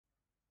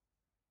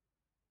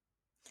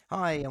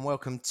Hi, and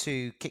welcome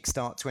to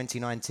Kickstart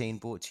 2019,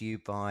 brought to you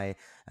by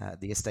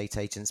the Estate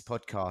Agents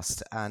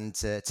Podcast. And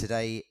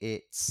today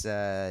it's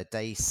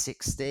day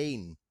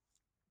 16,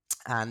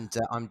 and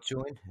I'm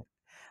joined.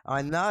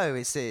 I know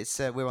it's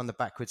we're on the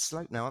backward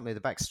slope now, aren't we? The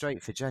back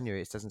straight for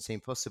January. It doesn't seem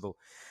possible.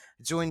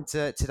 Joined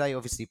today,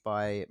 obviously,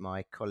 by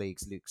my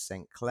colleagues Luke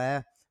St.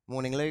 Clair.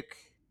 Morning, Luke.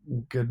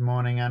 Good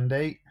morning,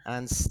 Andy.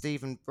 And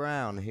Stephen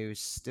Brown,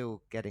 who's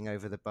still getting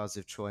over the buzz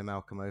of Troy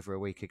Malcolm over a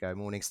week ago.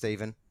 Morning,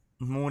 Stephen.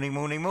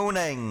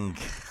 Morning.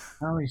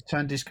 Oh, he's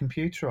turned his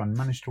computer on,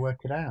 managed to work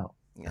it out.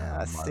 Yeah,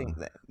 I think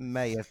that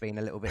may have been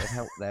a little bit of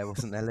help there,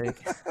 wasn't there,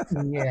 Luke?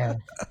 Yeah,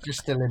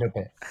 just a little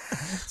bit.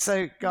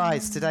 So,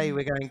 guys, today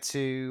we're going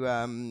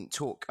to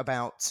talk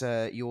about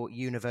your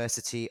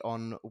University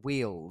on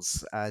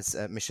Wheels, as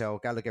Michelle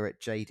Gallagher at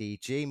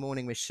JDG.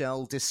 Morning,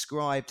 Michelle,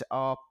 described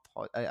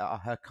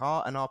her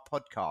car and our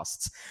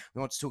podcasts. We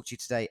want to talk to you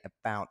today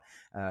about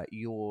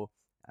your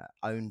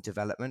own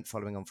development,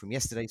 following on from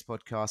yesterday's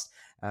podcast.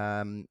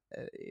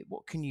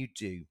 What can you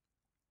do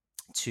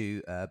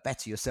to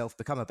better yourself,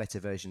 become a better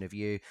version of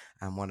you?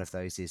 And one of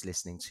those is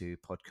listening to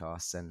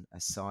podcasts. And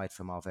aside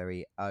from our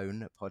very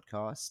own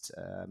podcast,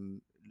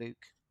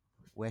 Luke,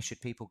 where should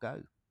people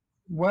go?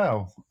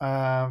 Well,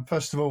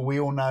 first of all,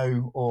 we all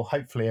know, or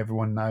hopefully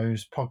everyone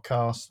knows,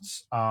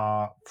 podcasts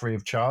are free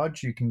of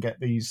charge. You can get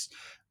these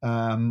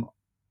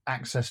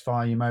access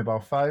via your mobile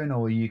phone,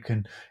 or you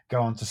can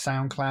go onto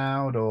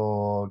SoundCloud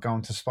or go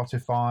onto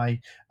Spotify,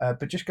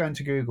 but just go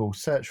into Google,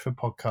 search for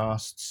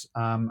podcasts,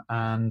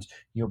 and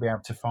you'll be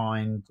able to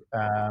find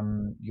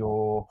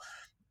your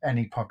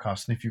any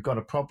podcast. And if you've got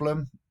a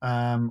problem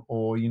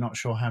or you're not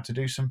sure how to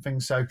do something,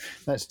 so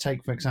let's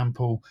take, for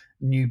example,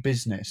 new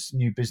business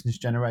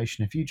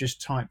generation. If you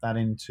just type that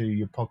into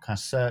your podcast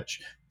search,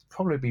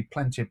 probably be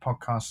plenty of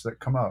podcasts that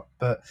come up.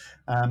 But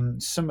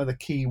some of the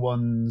key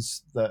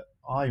ones that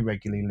I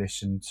regularly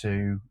listen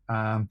to,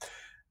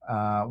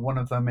 one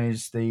of them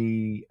is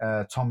the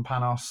Tom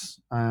Panos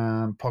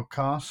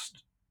podcast.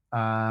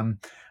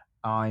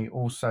 I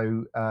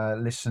also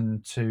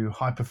listen to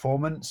High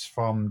Performance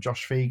from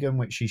Josh Fegan,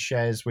 which he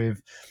shares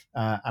with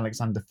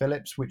Alexander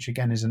Phillips, which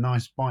again is a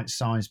nice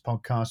bite-sized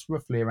podcast,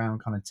 roughly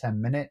around kind of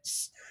 10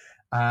 minutes.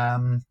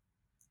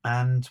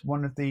 And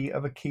one of the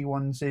other key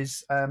ones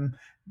is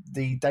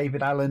the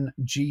David Allen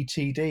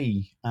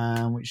GTD,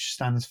 which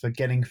stands for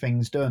Getting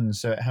Things Done.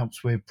 So it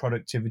helps with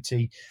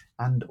productivity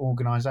and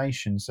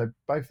organisation. So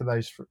both of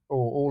those,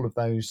 or all of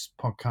those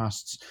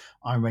podcasts,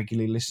 I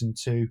regularly listen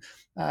to.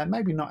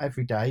 Maybe not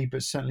every day,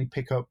 but certainly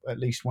pick up at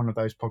least one of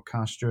those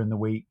podcasts during the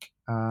week.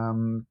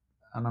 And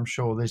I'm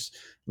sure there's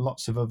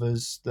lots of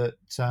others that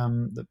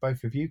that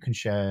both of you can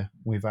share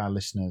with our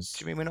listeners.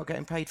 Do you mean we're not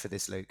getting paid for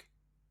this, Luke?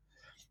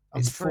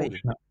 It's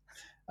free.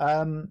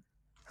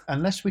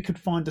 Unless we could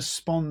find a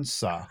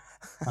sponsor,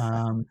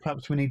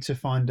 perhaps we need to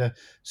find a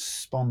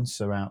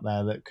sponsor out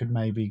there that could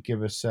maybe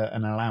give us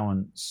an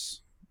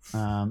allowance,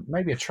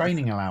 maybe a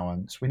training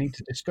allowance. We need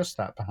to discuss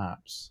that,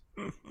 perhaps.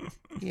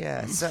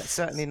 Yeah,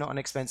 certainly not an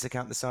expense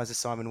account the size of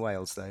Simon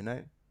Wales, though.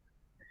 No.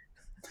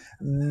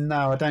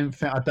 No, I don't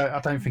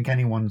think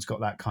anyone's got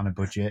that kind of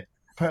budget.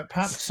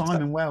 Perhaps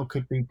Simon Well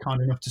could be kind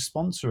enough to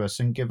sponsor us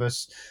and give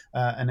us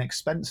an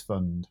expense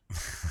fund.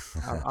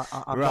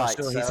 I'm Right, not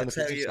sure he's in a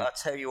position. I'll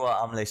tell you what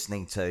I'm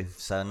listening to.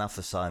 So enough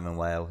of Simon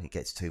Whale. He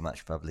gets too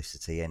much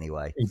publicity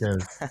anyway. He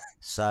does.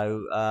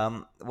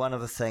 So one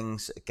of the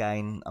things,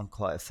 again, I'm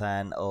quite a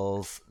fan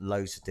of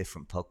loads of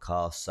different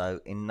podcasts. So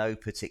in no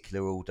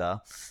particular order,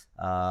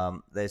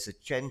 there's a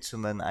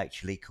gentleman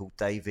actually called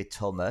David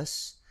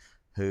Thomas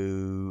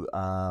who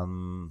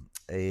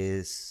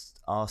is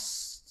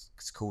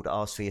it's called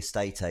Ask the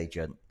Estate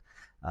Agent,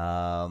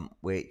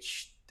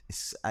 which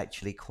is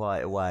actually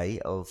quite a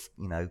way of,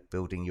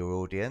 building your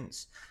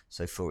audience.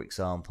 So, for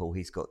example,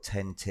 he's got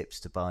 10 tips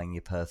to buying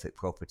your perfect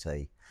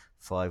property,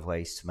 5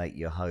 ways to make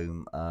your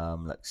home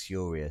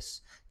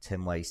luxurious,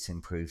 10 ways to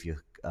improve your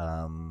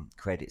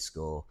credit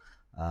score,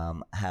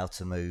 how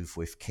to move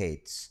with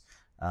kids.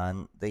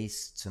 And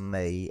these, to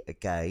me,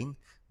 again,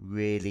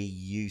 really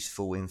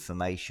useful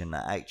information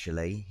that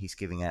actually he's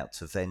giving out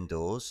to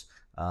vendors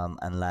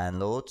and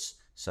landlords.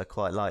 So I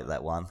quite like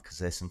that one because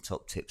there's some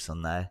top tips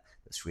on there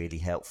that's really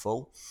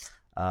helpful.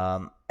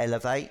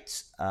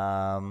 Elevate,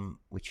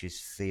 which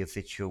is the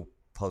official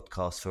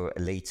podcast for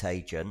Elite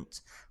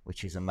Agent,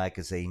 which is a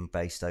magazine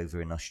based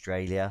over in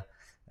Australia.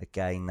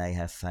 Again, they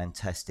have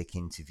fantastic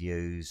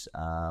interviews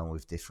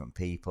with different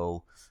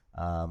people.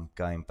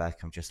 Going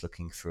back, I'm just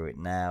looking through it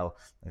now.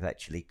 They've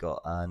actually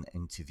got an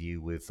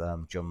interview with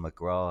John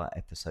McGrath,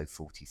 episode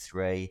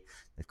 43.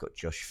 They've got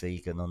Josh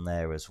Fegan on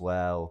there as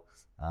well.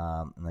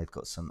 And they've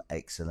got some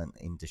excellent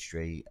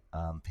industry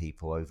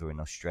people over in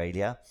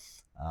Australia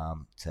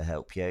to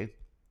help you.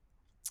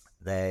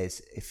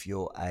 If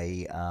you're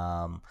a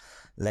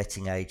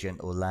letting agent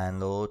or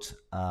landlord,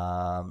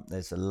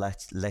 there's a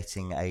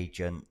letting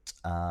agent,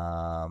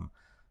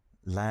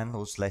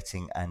 landlords,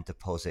 letting and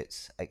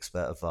deposits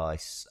expert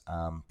advice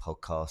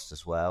podcast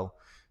as well.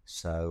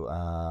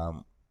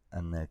 So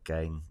and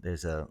again,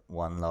 there's a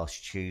one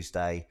last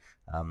Tuesday,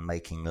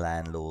 making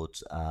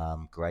landlords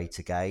great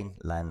again,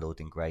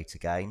 landlording great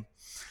again.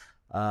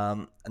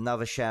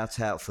 Another shout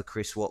out for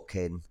Chris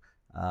Watkin.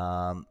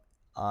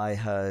 I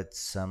heard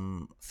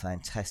some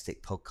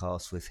fantastic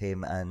podcasts with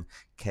him and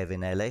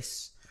Kevin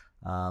Ellis,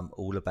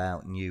 all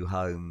about new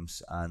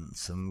homes, and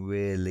some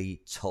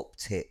really top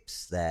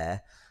tips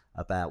there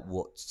about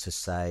what to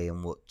say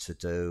and what to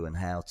do and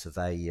how to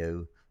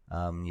value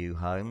new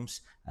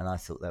homes. And I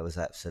thought that was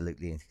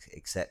absolutely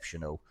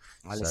exceptional.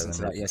 I listened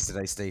to that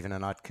yesterday, Stephen,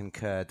 and I'd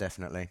concur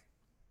definitely.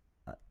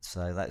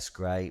 So that's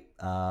great.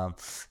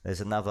 There's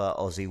another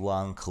Aussie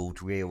one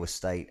called Real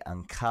Estate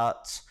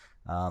Uncut.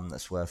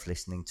 That's worth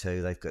listening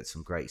to. They've got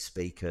some great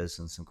speakers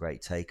and some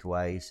great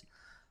takeaways.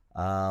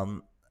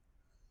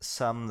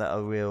 Some that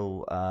are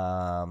real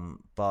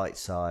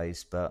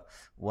bite-sized, but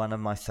one of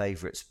my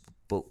favourite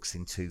books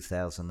in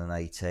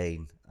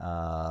 2018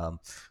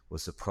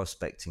 was the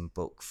prospecting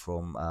book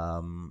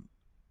from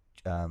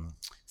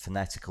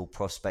Fanatical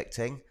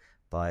Prospecting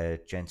by a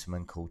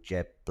gentleman called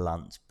Jeb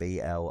Blunt,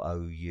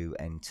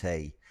 Blount,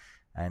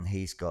 and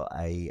he's got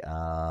a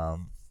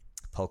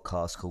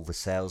podcast called The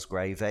Sales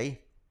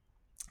Gravy.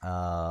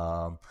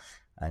 And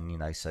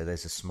so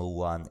there's a small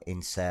one: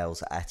 in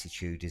sales,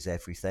 attitude is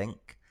everything.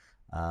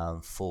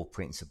 4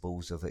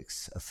 principles of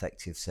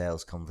effective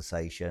sales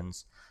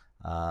conversations.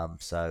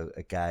 So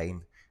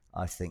again,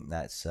 I think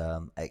that's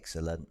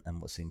excellent.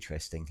 And what's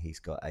interesting, he's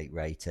got 8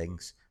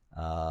 ratings.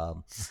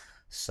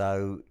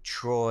 So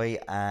Troy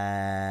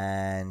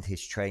and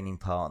his training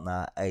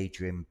partner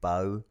Adrian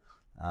Bowe,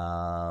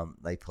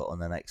 they put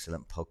on an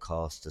excellent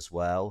podcast as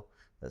well.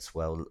 That's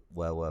well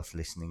worth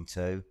listening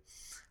to.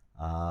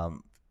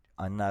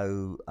 I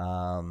know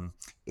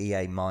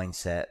EA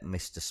Mindset,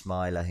 Mr.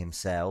 Smiler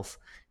himself,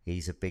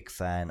 he's a big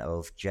fan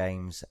of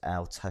James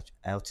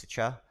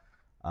Altucher,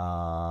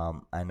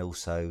 and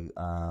also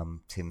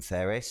Tim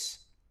Ferriss.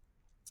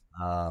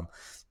 Now,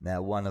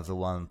 one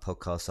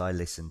podcast I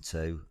listened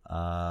to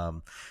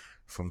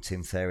from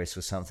Tim Ferriss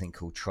was something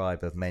called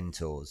Tribe of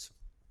Mentors,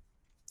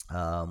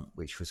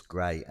 which was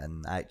great.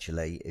 And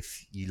actually,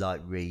 if you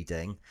like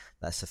reading,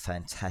 that's a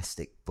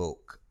fantastic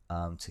book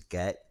to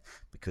get,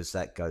 because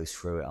that goes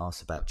through, it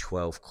asks about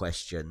 12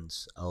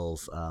 questions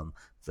of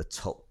the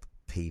top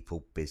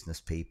people, business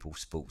people,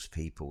 sports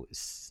people,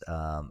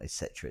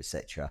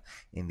 etc.,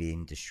 in the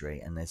industry.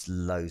 And there's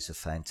loads of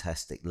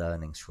fantastic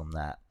learnings from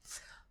that.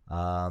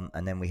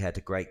 And then we had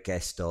a great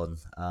guest on,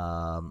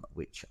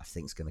 which I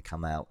think is going to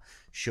come out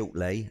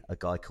shortly, a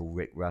guy called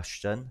Rick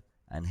Rushton,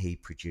 and he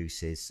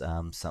produces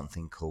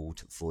something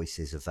called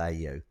Voices of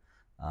Value,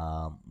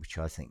 which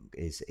I think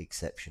is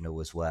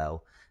exceptional as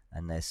well.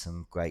 And there's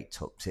some great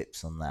top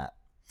tips on that.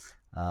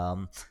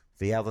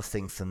 The other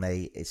thing for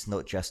me, it's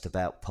not just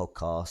about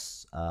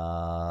podcasts.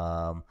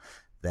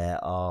 There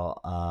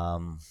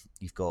are,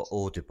 you've got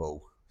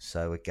Audible.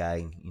 So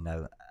again,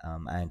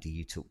 Andy,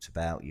 you talked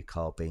about your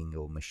car being,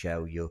 or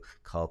Michelle, your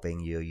car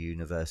being your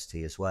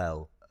university as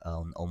well,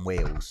 on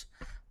wheels.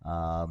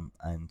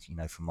 And,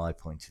 from my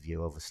point of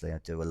view, obviously I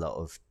do a lot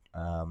of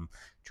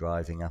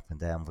driving up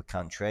and down the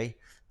country,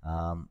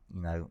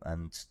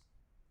 and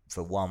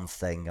for one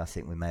thing, I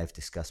think we may have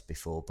discussed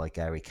before, by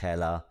Gary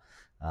Keller.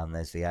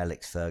 There's the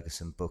Alex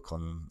Ferguson book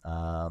on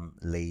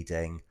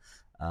leading.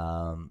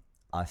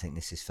 I think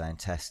this is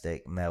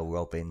fantastic. Mel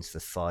Robbins, The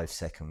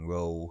 5-Second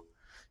Rule.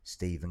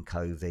 Stephen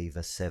Covey,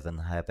 The 7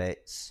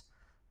 Habits.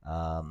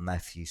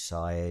 Matthew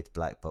Syed,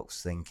 Black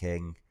Box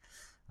Thinking.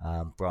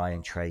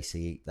 Brian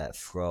Tracy, Eat That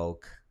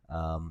Frog.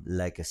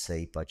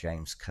 Legacy by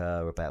James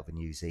Kerr, about the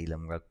New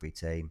Zealand rugby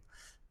team.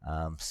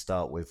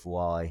 Start With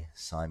Why,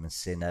 Simon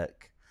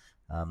Sinek.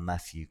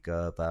 Matthew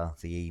Gerber,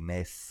 The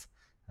E-Myth.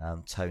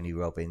 Tony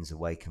Robbins,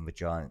 Awaken the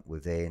Giant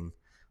Within.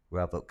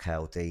 Robert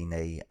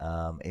Cialdini,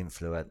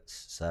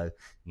 Influence. So,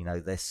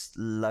 there's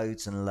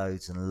loads and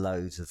loads and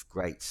loads of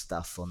great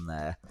stuff on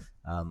there.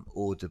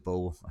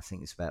 Audible, I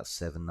think it's about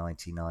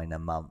 $7.99 a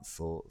month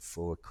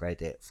for a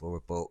credit for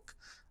a book.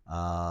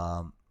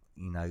 And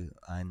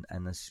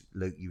as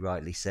Luke, you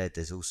rightly said,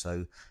 there's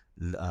also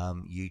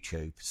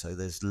YouTube. So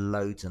there's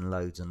loads and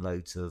loads and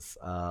loads of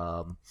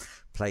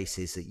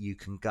places that you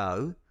can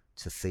go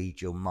to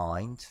feed your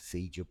mind,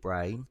 feed your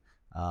brain,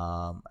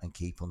 and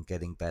keep on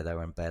getting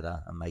better and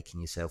better and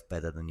making yourself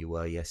better than you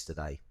were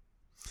yesterday.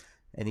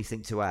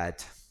 Anything to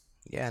add?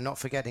 Yeah, not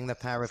forgetting The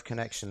Power of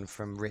Connection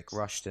from Rick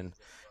Rushton,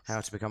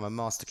 how to become a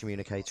master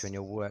communicator in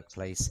your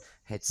workplace,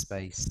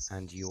 headspace,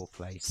 and your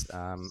place.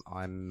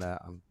 I'm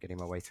getting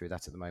my way through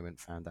that at the moment.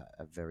 Found that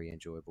a very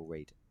enjoyable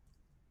read.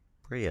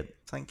 Brilliant,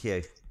 thank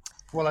you.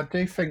 Well, I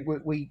do think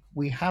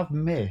we have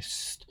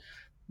missed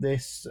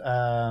this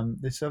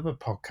this other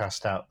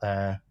podcast out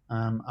there,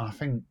 and I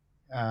think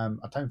I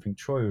don't think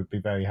Troy would be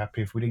very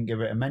happy if we didn't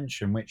give it a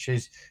mention, which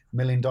is $1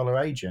 Million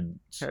Agent.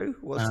 Who?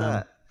 What's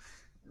that?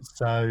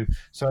 So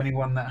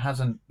anyone that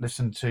hasn't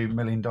listened to $1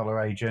 Million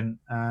Agent,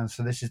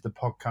 so this is the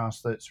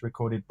podcast that's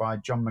recorded by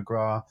John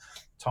McGrath,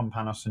 Tom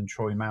Panos, and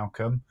Troy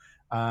Malcolm.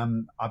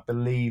 I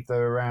believe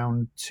there are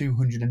around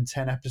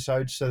 210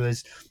 episodes, so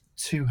there's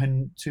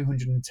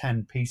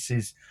 210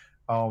 pieces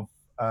of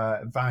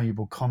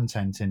valuable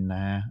content in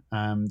there.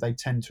 They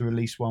tend to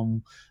release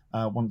one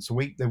once a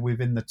week. They're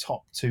within the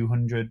top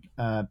 200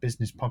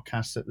 business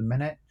podcasts at the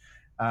minute.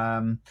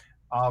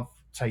 I've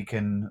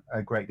taken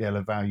a great deal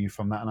of value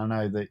from that, and I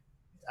know that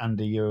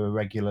Andy, you're a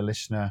regular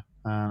listener,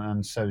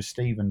 and so is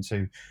Stephen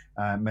to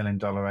 $1 Million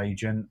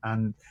Agent.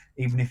 And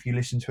even if you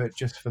listen to it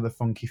just for the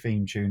funky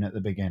theme tune at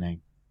the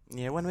beginning,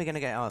 Yeah, when are we going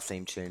to get our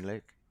theme tune,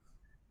 Luke?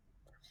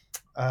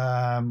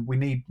 we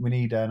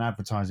need an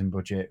advertising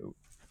budget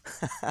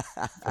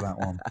for that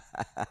one.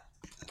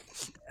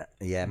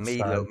 Yeah,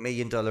 So- $1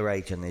 Million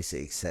Agent is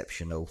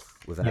exceptional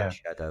without Yeah. a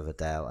shadow of a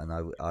doubt,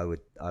 and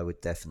I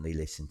would definitely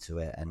listen to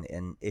it.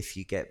 And if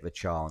you get the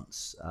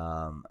chance,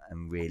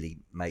 and really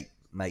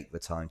make the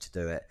time to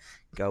do it,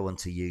 go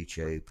onto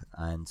YouTube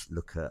and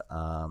look at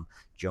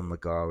John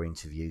McGrath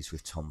interviews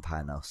with Tom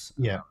Panos.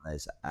 Yeah.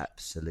 There's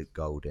absolute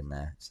gold in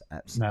there. It's No,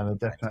 absolutely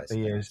there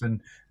definitely fantastic.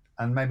 is.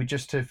 And maybe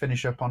just to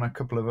finish up on a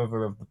couple of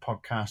other of the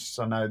podcasts,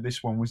 I know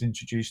this one was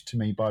introduced to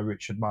me by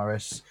Richard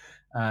Morris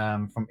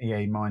from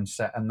EA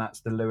Mindset, and that's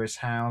the Lewis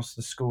Howes,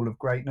 The School of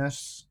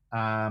Greatness.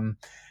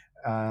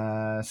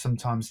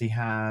 Sometimes he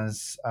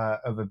has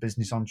other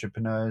business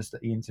entrepreneurs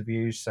that he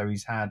interviews. So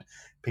he's had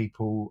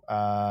people,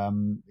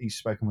 he's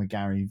spoken with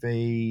Gary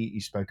Vee,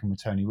 he's spoken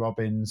with Tony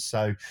Robbins.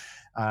 So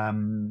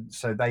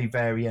they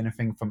vary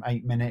anything from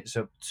 8 minutes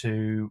up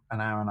to an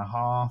hour and a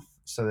half.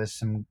 So there's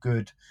some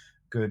good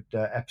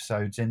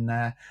episodes in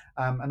there,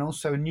 and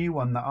also a new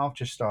one that I've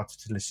just started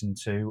to listen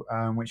to,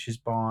 which is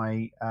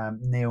by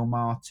Neil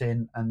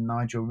Martin and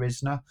Nigel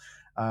Risner.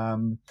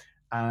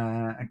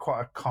 And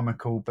quite a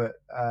comical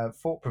but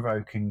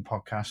thought-provoking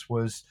podcast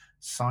was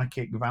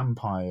Psychic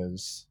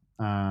Vampires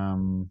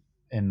in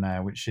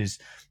there, which is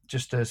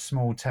just a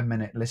small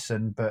 10-minute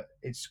listen, but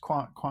it's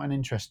quite an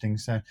interesting.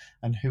 So,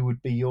 and who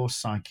would be your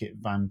psychic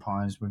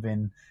vampires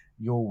within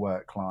your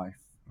work life?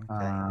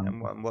 Okay,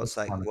 and what's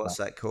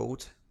that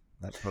called?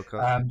 That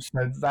podcast?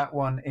 So that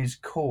one is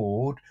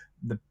called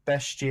The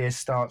Best Year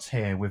Starts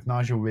Here with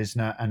Nigel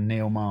Risner and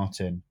Neil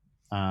Martin.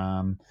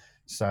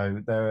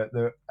 So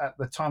they're at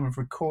the time of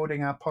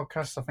recording our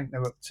podcast, I think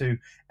they're up to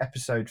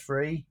episode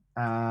 3.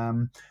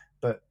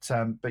 But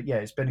yeah,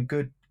 it's been a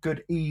good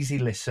easy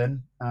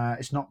listen.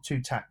 It's not too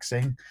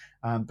taxing,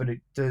 but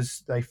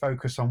they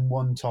focus on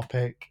one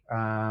topic,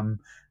 and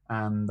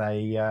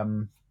they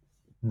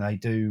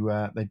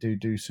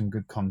do some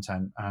good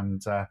content,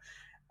 and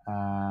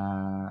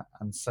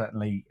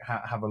certainly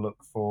have a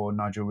look for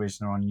Nigel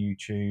Risner on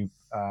YouTube.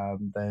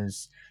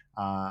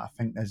 I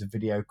think there's a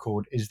video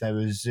called "Is There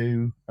a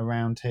Zoo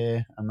Around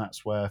Here?" and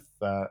that's worth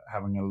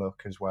having a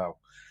look as well.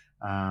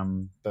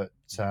 But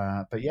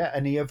yeah,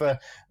 any other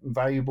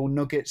valuable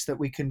nuggets that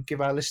we can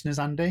give our listeners,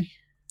 Andy?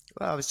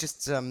 Well, I was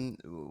just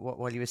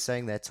while you were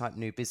saying there, type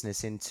new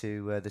business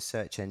into the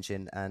search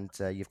engine, and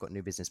you've got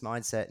new business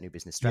mindset, new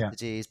business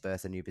strategies,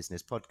 birth a new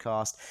business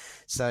podcast.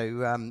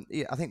 So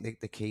yeah, I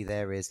think the key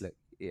there is, look,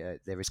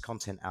 there is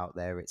content out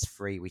there. It's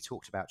free. We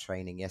talked about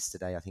training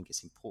yesterday. I think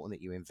it's important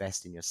that you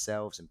invest in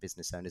yourselves, and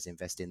business owners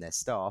invest in their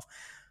staff.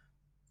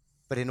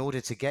 But in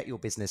order to get your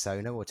business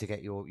owner or to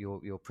get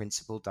your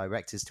principal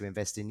directors to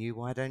invest in you,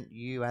 why don't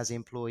you as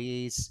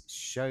employees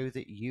show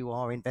that you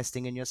are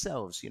investing in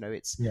yourselves?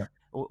 It's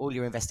all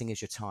you're investing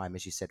is your time.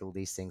 As you said, all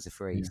these things are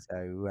free.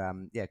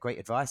 So yeah, great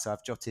advice.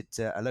 I've jotted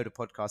a load of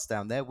podcasts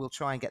down there. We'll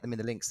try and get them in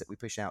the links that we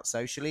push out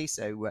socially,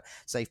 so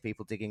save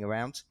people digging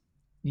around.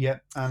 Yeah,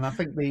 and I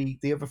think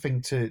the other thing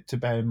to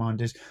bear in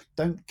mind is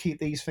don't keep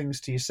these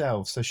things to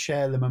yourself. So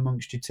share them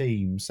amongst your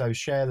team. So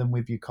share them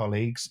with your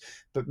colleagues,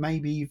 but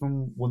maybe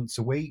even once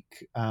a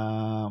week,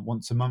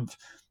 once a month,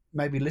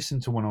 maybe listen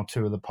to one or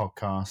two of the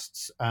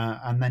podcasts,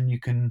 and then you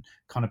can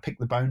kind of pick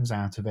the bones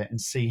out of it and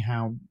see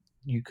how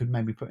you could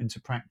maybe put into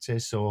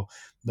practice or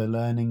the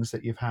learnings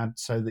that you've had,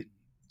 so that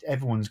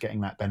everyone's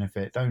getting that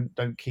benefit.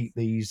 Don't keep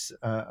these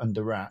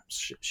under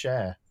wraps.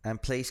 Share.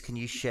 And please, can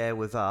you share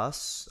with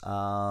us,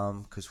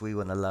 because we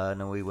want to learn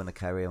and we want to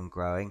carry on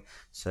growing.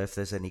 So if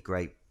there's any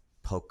great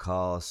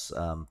podcasts,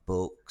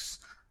 books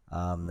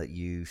that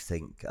you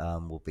think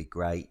will be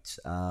great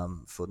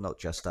for not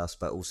just us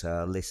but also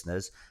our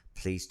listeners,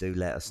 please do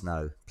let us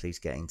know. Please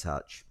get in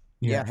touch.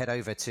 Yeah, head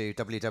over to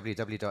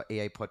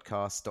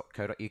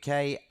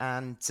www.eapodcast.co.uk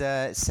and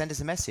send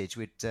us a message.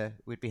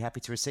 We'd be happy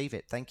to receive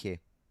it. Thank you.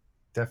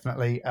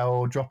 Definitely,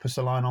 or drop us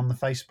a line on the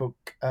Facebook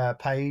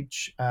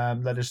page.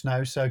 Let us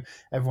know so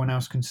everyone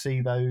else can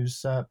see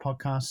those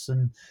podcasts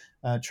and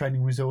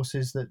training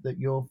resources that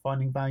you're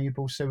finding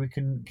valuable, so we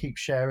can keep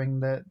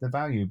sharing the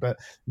value. But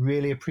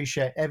really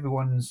appreciate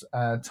everyone's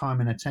time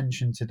and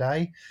attention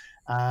today,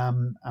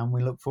 and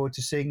we look forward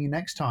to seeing you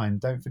next time.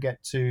 Don't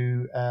forget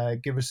to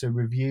give us a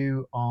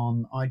review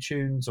on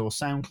iTunes or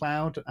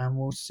SoundCloud, and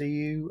we'll see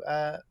you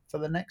for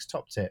the next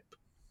top tip.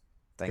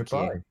 Thank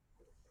Goodbye. you.